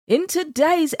In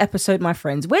today's episode, my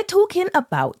friends, we're talking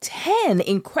about 10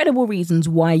 incredible reasons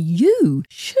why you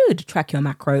should track your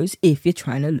macros if you're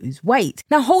trying to lose weight.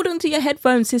 Now, hold on to your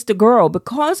headphones, sister girl,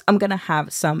 because I'm going to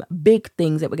have some big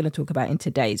things that we're going to talk about in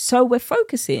today's. So we're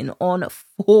focusing on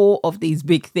 4 of these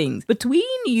big things. Between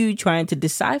you trying to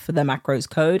decipher the macros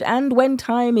code and when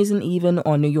time isn't even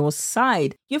on your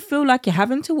side, you feel like you're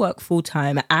having to work full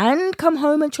time and come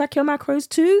home and track your macros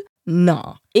too?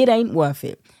 Nah, it ain't worth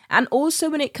it. And also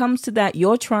when it comes to that,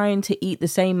 you're trying to eat the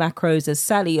same macros as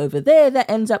Sally over there that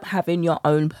ends up having your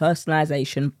own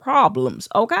personalization problems,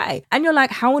 okay? And you're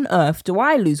like, how on earth do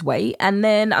I lose weight? And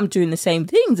then I'm doing the same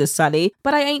things as Sally,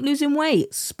 but I ain't losing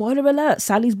weight. Spoiler alert,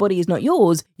 Sally's body is not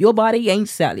yours. Your body ain't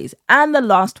Sally's. And the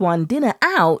last one, dinner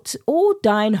out or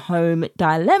dine home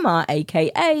dilemma,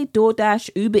 aka DoorDash,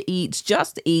 Uber Eats,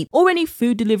 Just Eat, or any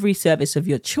food delivery service of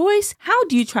your choice. How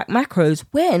do you track macros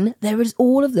when there is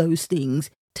all of those things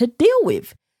to deal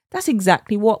with? That's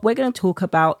exactly what we're going to talk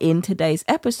about in today's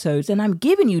episodes, and I'm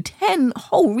giving you 10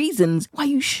 whole reasons why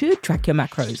you should track your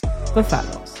macros for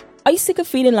fat loss. Are you sick of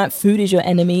feeling like food is your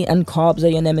enemy and carbs are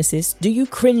your nemesis? Do you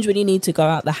cringe when you need to go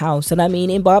out the house? And I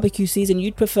mean, in barbecue season,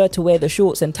 you'd prefer to wear the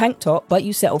shorts and tank top, but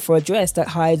you settle for a dress that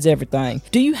hides everything.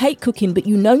 Do you hate cooking, but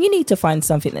you know you need to find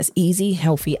something that's easy,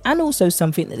 healthy, and also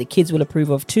something that the kids will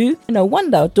approve of too? No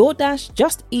wonder DoorDash,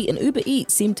 Just Eat, and Uber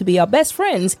Eats seem to be our best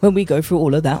friends when we go through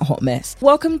all of that hot mess.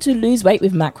 Welcome to Lose Weight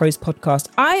with Macros podcast.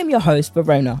 I am your host,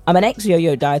 Verona. I'm an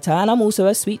ex-yo-yo dieter, and I'm also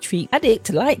a sweet treat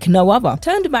addict like no other.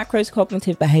 Turned macros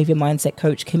cognitive behavior mindset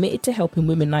coach committed to helping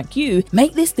women like you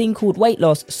make this thing called weight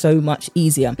loss so much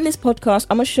easier. In this podcast,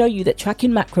 I'm going to show you that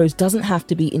tracking macros doesn't have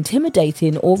to be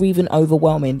intimidating or even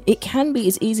overwhelming. It can be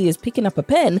as easy as picking up a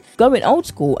pen, going old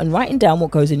school, and writing down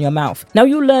what goes in your mouth. Now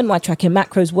you'll learn why tracking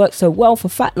macros works so well for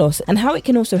fat loss and how it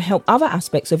can also help other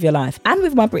aspects of your life. And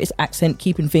with my British accent,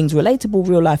 keeping things relatable,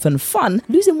 real life, and fun,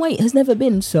 losing weight has never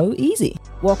been so easy.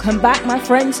 Welcome back, my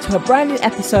friends, to a brand new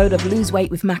episode of Lose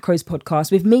Weight with Macros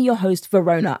podcast with me, your host,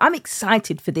 Verona. I'm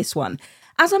excited for this one.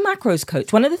 As a macros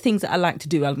coach, one of the things that I like to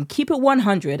do, I'm keep it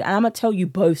 100 and I'm going to tell you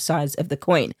both sides of the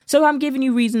coin. So I'm giving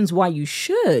you reasons why you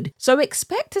should. So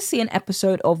expect to see an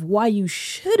episode of why you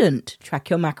shouldn't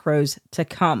track your macros to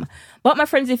come. But my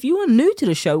friends, if you are new to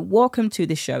the show, welcome to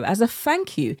the show. As a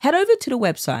thank you, head over to the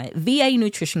website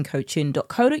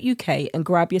vanutritioncoaching.co.uk and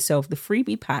grab yourself the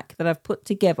freebie pack that I've put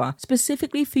together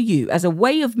specifically for you as a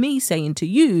way of me saying to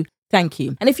you, thank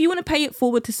you. And if you want to pay it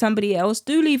forward to somebody else,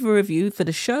 do leave a review for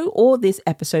the show or this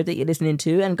episode that you're listening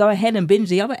to and go ahead and binge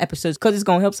the other episodes because it's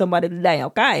going to help somebody today,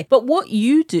 okay? But what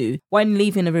you do when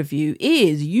leaving a review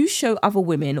is you show other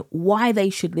women why they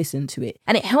should listen to it.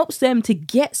 And it helps them to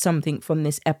get something from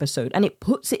this episode and it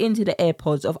puts it into the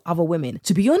AirPods of other women.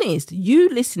 To be honest, you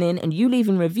listening and you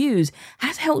leaving reviews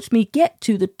has helped me get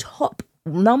to the top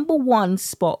number 1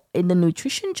 spot in the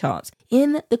nutrition charts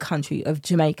in the country of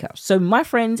Jamaica. So my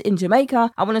friends in Jamaica,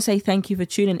 I want to say thank you for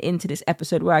tuning into this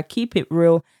episode where I keep it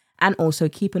real and also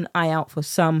keep an eye out for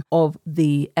some of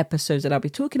the episodes that I'll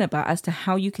be talking about as to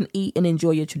how you can eat and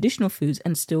enjoy your traditional foods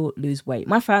and still lose weight.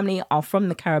 My family are from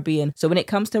the Caribbean, so when it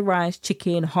comes to rice,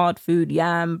 chicken, hard food,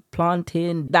 yam,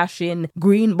 plantain, dashing,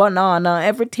 green banana,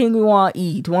 everything we want to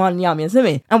eat, one yum, you see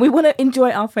me? And we want to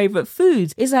enjoy our favorite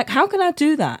foods. It's like, how can I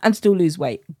do that and still lose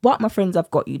weight? But my friends,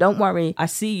 I've got you. Don't worry. I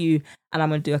see you. And I'm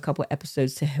going to do a couple of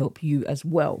episodes to help you as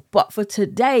well. But for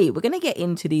today, we're going to get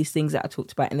into these things that I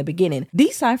talked about in the beginning.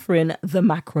 Deciphering the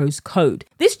macros code.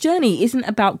 This journey isn't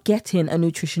about getting a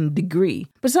nutrition degree.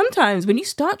 But sometimes when you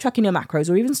start tracking your macros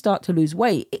or even start to lose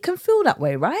weight, it can feel that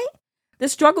way, right? The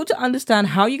struggle to understand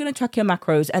how you're going to track your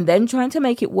macros and then trying to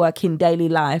make it work in daily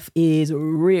life is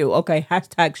real. Okay,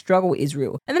 hashtag struggle is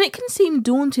real. And then it can seem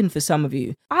daunting for some of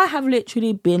you. I have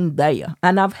literally been there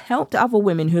and I've helped other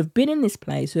women who have been in this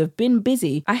place, who have been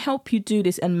busy. I help you do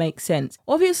this and make sense.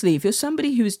 Obviously, if you're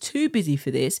somebody who is too busy for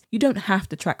this, you don't have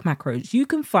to track macros. You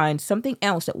can find something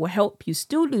else that will help you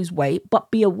still lose weight,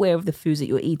 but be aware of the foods that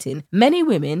you're eating. Many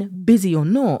women, busy or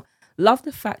not, love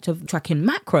the fact of tracking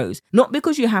macros, not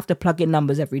because you have to plug in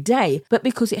numbers every day, but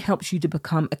because it helps you to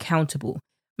become accountable.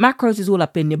 Macros is all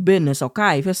up in your business,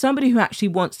 okay? If you're somebody who actually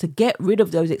wants to get rid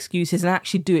of those excuses and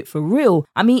actually do it for real,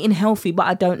 I'm eating healthy, but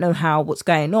I don't know how, what's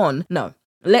going on? No.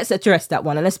 Let's address that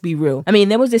one and let's be real. I mean,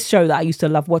 there was this show that I used to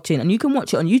love watching and you can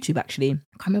watch it on YouTube actually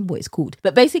can't remember what it's called.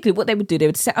 But basically what they would do, they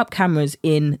would set up cameras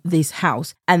in this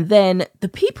house, and then the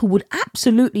people would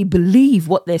absolutely believe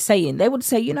what they're saying. They would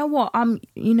say, you know what, I'm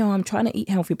trying to eat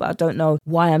healthy, but I don't know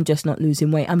why I'm just not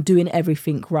losing weight. I'm doing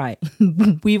everything right.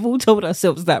 We've all told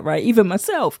ourselves that, right? Even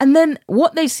myself. And then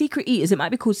what they secret eaters, it might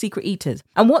be called secret eaters.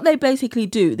 And what they basically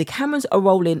do, the cameras are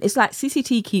rolling. It's like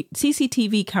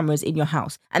CCTV cameras in your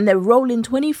house, and they're rolling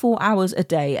 24 hours a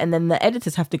day. And then the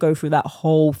editors have to go through that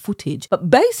whole footage. But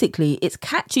basically it's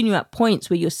catching you at points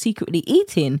where you're secretly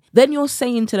eating. Then you're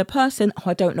saying to the person, oh,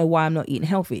 I don't know why I'm not eating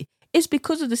healthy. It's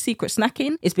because of the secret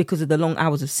snacking. It's because of the long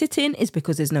hours of sitting. It's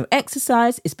because there's no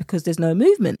exercise. It's because there's no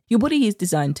movement. Your body is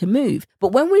designed to move.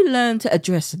 But when we learn to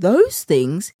address those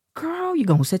things, girl, you're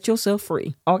going to set yourself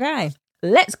free. Okay.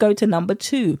 Let's go to number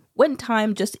 2. When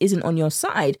time just isn't on your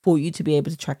side for you to be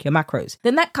able to track your macros.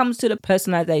 Then that comes to the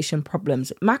personalization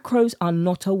problems. Macros are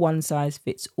not a one size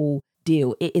fits all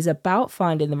deal. It is about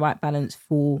finding the right balance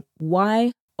for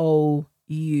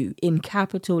YOU in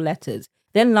capital letters.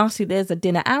 Then lastly, there's the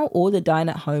dinner out or the dine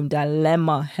at home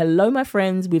dilemma. Hello, my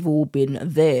friends, we've all been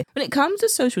there. When it comes to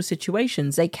social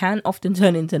situations, they can often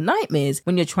turn into nightmares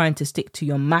when you're trying to stick to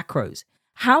your macros.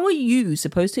 How are you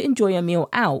supposed to enjoy a meal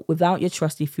out without your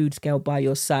trusty food scale by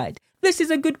your side? This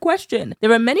is a good question.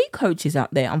 There are many coaches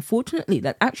out there, unfortunately,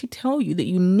 that actually tell you that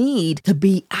you need to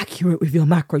be accurate with your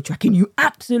macro tracking. You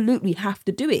absolutely have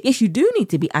to do it. Yes, you do need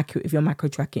to be accurate with your macro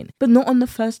tracking, but not on the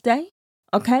first day.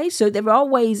 Okay, so there are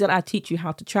ways that I teach you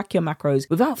how to track your macros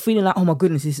without feeling like, oh my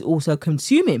goodness, this is also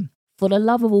consuming. For the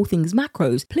love of all things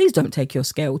macros, please don't take your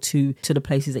scale to the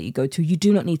places that you go to. You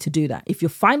do not need to do that. If you're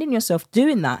finding yourself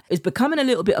doing that, it's becoming a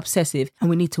little bit obsessive, and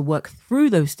we need to work through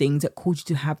those things that cause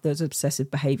you to have those obsessive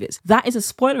behaviors. That is a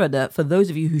spoiler alert for those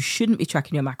of you who shouldn't be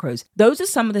tracking your macros. Those are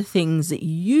some of the things that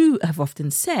you have often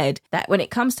said that when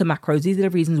it comes to macros, these are the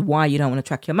reasons why you don't want to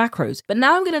track your macros. But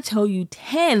now I'm going to tell you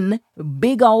 10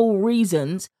 big old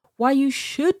reasons why you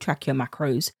should track your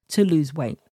macros to lose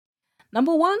weight.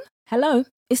 Number 1, hello.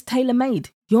 It's tailor-made.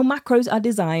 Your macros are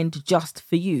designed just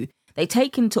for you. They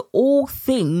take into all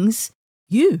things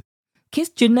you. Kiss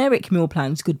generic meal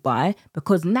plans goodbye,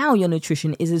 because now your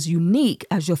nutrition is as unique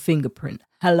as your fingerprint.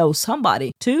 Hello,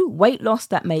 somebody. 2, weight loss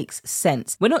that makes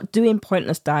sense. We're not doing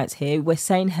pointless diets here. We're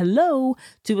saying hello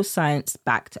to a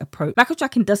science-backed approach. Macro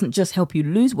tracking doesn't just help you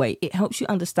lose weight. It helps you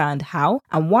understand how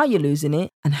and why you're losing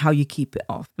it and how you keep it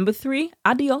off. Number 3,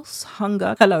 adios,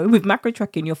 hunger. Hello, with macro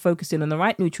tracking, you're focusing on the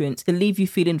right nutrients to leave you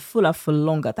feeling fuller for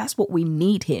longer. That's what we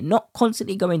need here. Not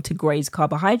constantly going to graze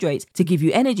carbohydrates to give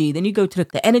you energy. Then you go to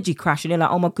the energy crash and you're like,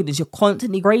 oh my goodness, you're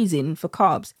constantly grazing for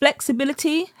carbs.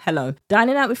 Flexibility. Hello.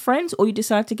 Dining out with friends, or you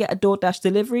decide to get a DoorDash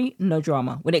delivery, no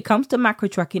drama. When it comes to macro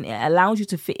tracking, it allows you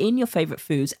to fit in your favorite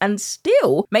foods and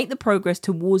still make the progress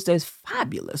towards those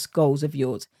fabulous goals of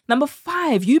yours. Number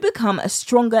 5, you become a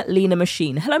stronger, leaner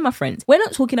machine. Hello, my friends. We're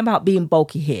not talking about being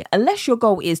bulky here. Unless your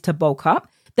goal is to bulk up,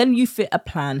 then you fit a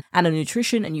plan and a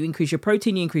nutrition, and you increase your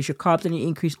protein, you increase your carbs, and you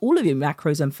increase all of your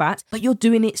macros and fats, but you're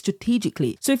doing it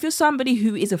strategically. So if you're somebody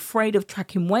who is afraid of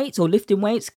tracking weights or lifting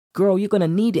weights, girl, you're going to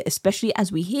need it, especially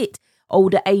as we hit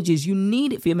older ages. You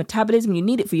need it for your metabolism. You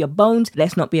need it for your bones.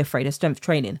 Let's not be afraid of strength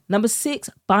training. Number 6,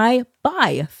 bye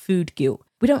food guilt.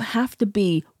 We don't have to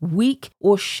be weak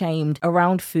or shamed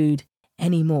around food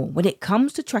anymore. When it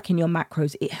comes to tracking your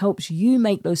macros, it helps you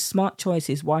make those smart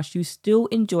choices whilst you still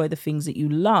enjoy the things that you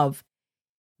love,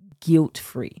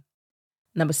 guilt-free.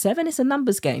 Number 7, it's a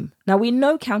numbers game. Now, we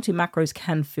know counting macros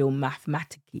can feel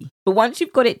mathematical, but once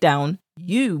you've got it down,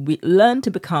 you learn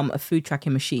to become a food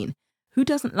tracking machine. Who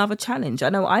doesn't love a challenge? I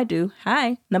know I do.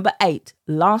 Hi. Number 8,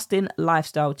 lasting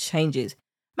lifestyle changes.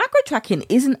 Macro tracking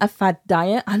isn't a fad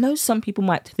diet. I know some people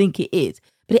might think it is,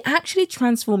 but it actually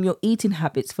transforms your eating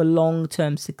habits for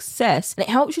long-term success, and it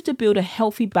helps you to build a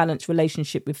healthy, balanced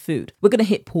relationship with food. We're going to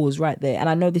hit pause right there, and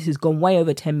I know this has gone way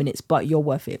over 10 minutes, but you're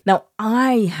worth it. Now,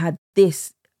 I had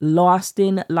this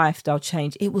lasting lifestyle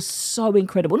change. It was so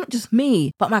incredible. Not just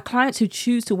me, but my clients who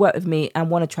choose to work with me and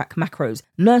want to track macros.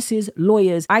 Nurses,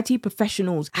 lawyers, IT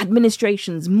professionals,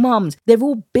 administrations, mums, they're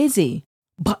all busy,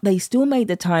 but they still made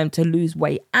the time to lose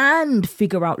weight and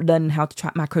figure out learning how to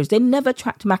track macros. They never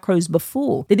tracked macros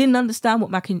before. They didn't understand what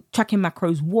tracking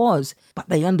macros was, but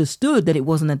they understood that it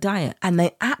wasn't a diet, and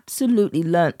they absolutely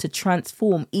learned to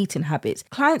transform eating habits.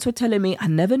 Clients were telling me, I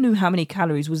never knew how many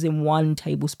calories was in 1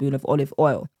 tablespoon of olive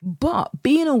oil, but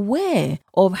being aware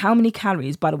of how many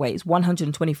calories, by the way, it's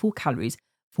 124 calories,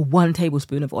 for 1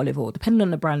 tablespoon of olive oil, depending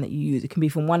on the brand that you use. It can be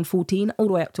from 114 all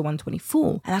the way up to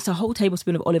 124. And that's a whole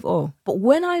tablespoon of olive oil. But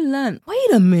when I learned,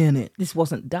 wait a minute, this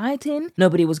wasn't dieting.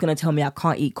 Nobody was going to tell me I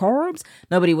can't eat carbs.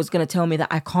 Nobody was going to tell me that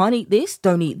I can't eat this,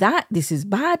 don't eat that, this is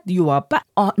bad, you are bad.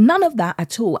 None of that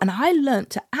at all. And I learned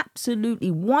to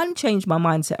absolutely, change my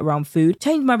mindset around food,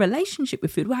 change my relationship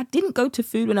with food, where I didn't go to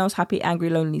food when I was happy, angry,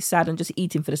 lonely, sad, and just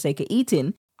eating for the sake of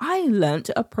eating. I learned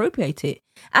to appropriate it.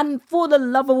 And for the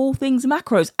love of all things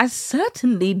macros, I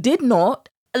certainly did not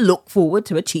look forward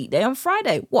to a cheat day on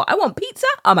Friday. What, I want pizza?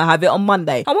 I'm going to have it on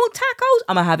Monday. I want tacos?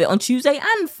 I'm going to have it on Tuesday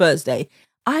and Thursday.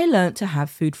 I learned to have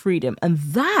food freedom. And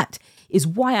that is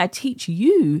why I teach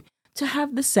you to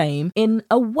have the same in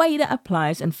a way that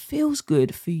applies and feels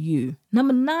good for you.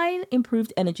 Number 9,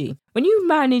 improved energy. When you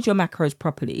manage your macros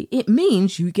properly, it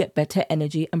means you get better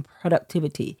energy and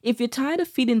productivity. If you're tired of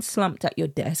feeling slumped at your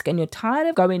desk and you're tired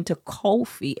of going to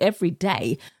coffee every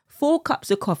day, 4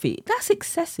 cups of coffee, that's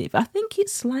excessive. I think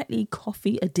it's slightly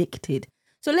coffee addicted.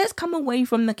 So let's come away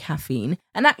from the caffeine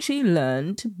and actually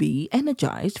learn to be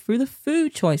energized through the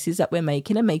food choices that we're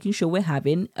making and making sure we're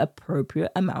having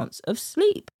appropriate amounts of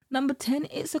sleep. Number 10,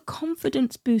 it's a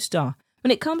confidence booster.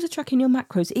 When it comes to tracking your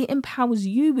macros, it empowers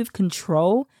you with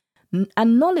control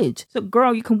and knowledge. So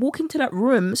girl, you can walk into that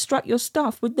room, strut your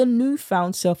stuff with the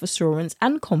newfound self-assurance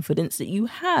and confidence that you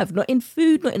have, not in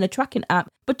food, not in a tracking app,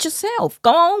 but yourself.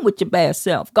 Go on with your bare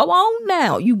self. Go on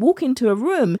now. You walk into a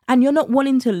room and you're not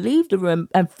wanting to leave the room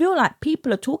and feel like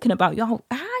people are talking about, yo,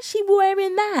 how's she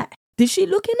wearing that? Did she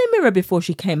look in the mirror before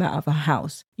she came out of her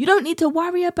house? You don't need to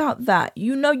worry about that.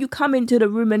 You know, you come into the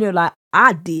room and you're like,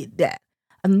 I did that.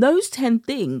 And those 10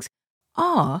 things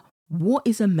are what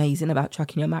is amazing about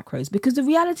tracking your macros, because the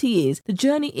reality is the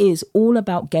journey is all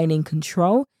about gaining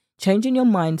control, changing your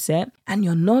mindset and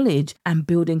your knowledge and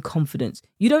building confidence.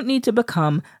 You don't need to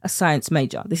become a science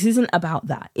major. This isn't about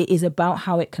that. It is about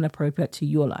how it can appropriate to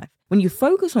your life. When you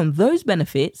focus on those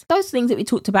benefits, those things that we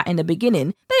talked about in the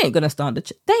beginning, they ain't gonna stand a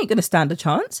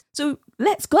chance. So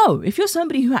let's go. If you're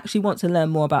somebody who actually wants to learn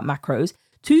more about macros,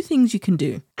 2 things you can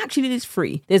do. Actually, it is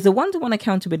free. There's the one-to-one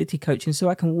accountability coaching, so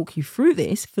I can walk you through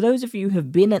this. For those of you who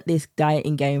have been at this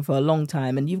dieting game for a long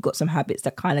time and you've got some habits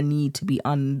that kind of need to be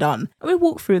undone, and we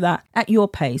walk through that at your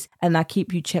pace, and I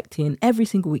keep you checked in every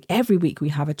single week. Every week we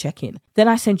have a check-in. Then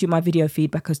I send you my video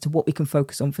feedback as to what we can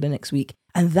focus on for the next week.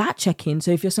 And that check-in,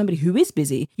 so if you're somebody who is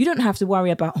busy, you don't have to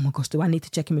worry about, oh my gosh, do I need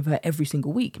to check in with her every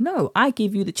single week? No, I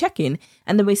give you the check-in,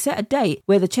 and then we set a date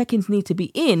where the check-ins need to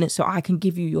be in so I can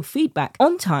give you your feedback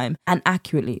on time and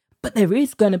accurately. But there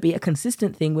is going to be a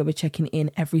consistent thing where we're checking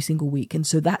in every single week. And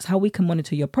so that's how we can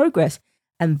monitor your progress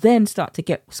and then start to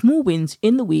get small wins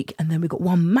in the week. And then we've got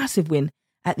one massive win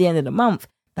at the end of the month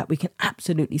that we can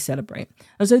absolutely celebrate.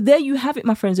 And so there you have it,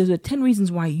 my friends. Those are 10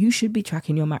 reasons why you should be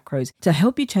tracking your macros to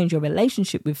help you change your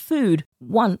relationship with food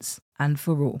once and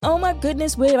for all. Oh my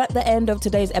goodness, we're at the end of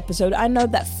today's episode. I know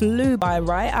that flew by,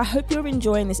 right? I hope you're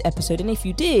enjoying this episode. And if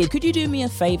you did, could you do me a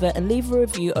favor and leave a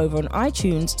review over on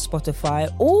iTunes,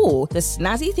 Spotify, or the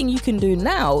snazzy thing you can do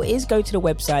now is go to the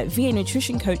website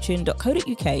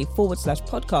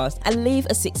vanutritioncoaching.co.uk/podcast and leave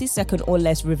a 60-second or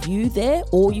less review there,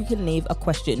 or you can leave a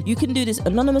question. You can do this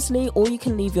anonymously, or you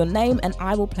can leave your name and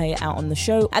I will play it out on the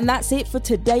show. And that's it for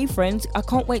today, friends. I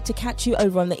can't wait to catch you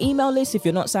over on the email list. If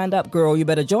you're not signed up, girl, you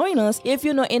better join us. If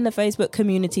you're not in the Facebook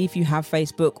community, if you have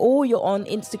Facebook or you're on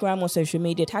Instagram or social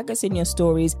media, tag us in your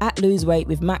stories at Lose Weight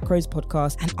with Macros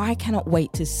Podcast. And I cannot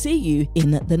wait to see you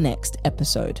in the next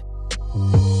episode.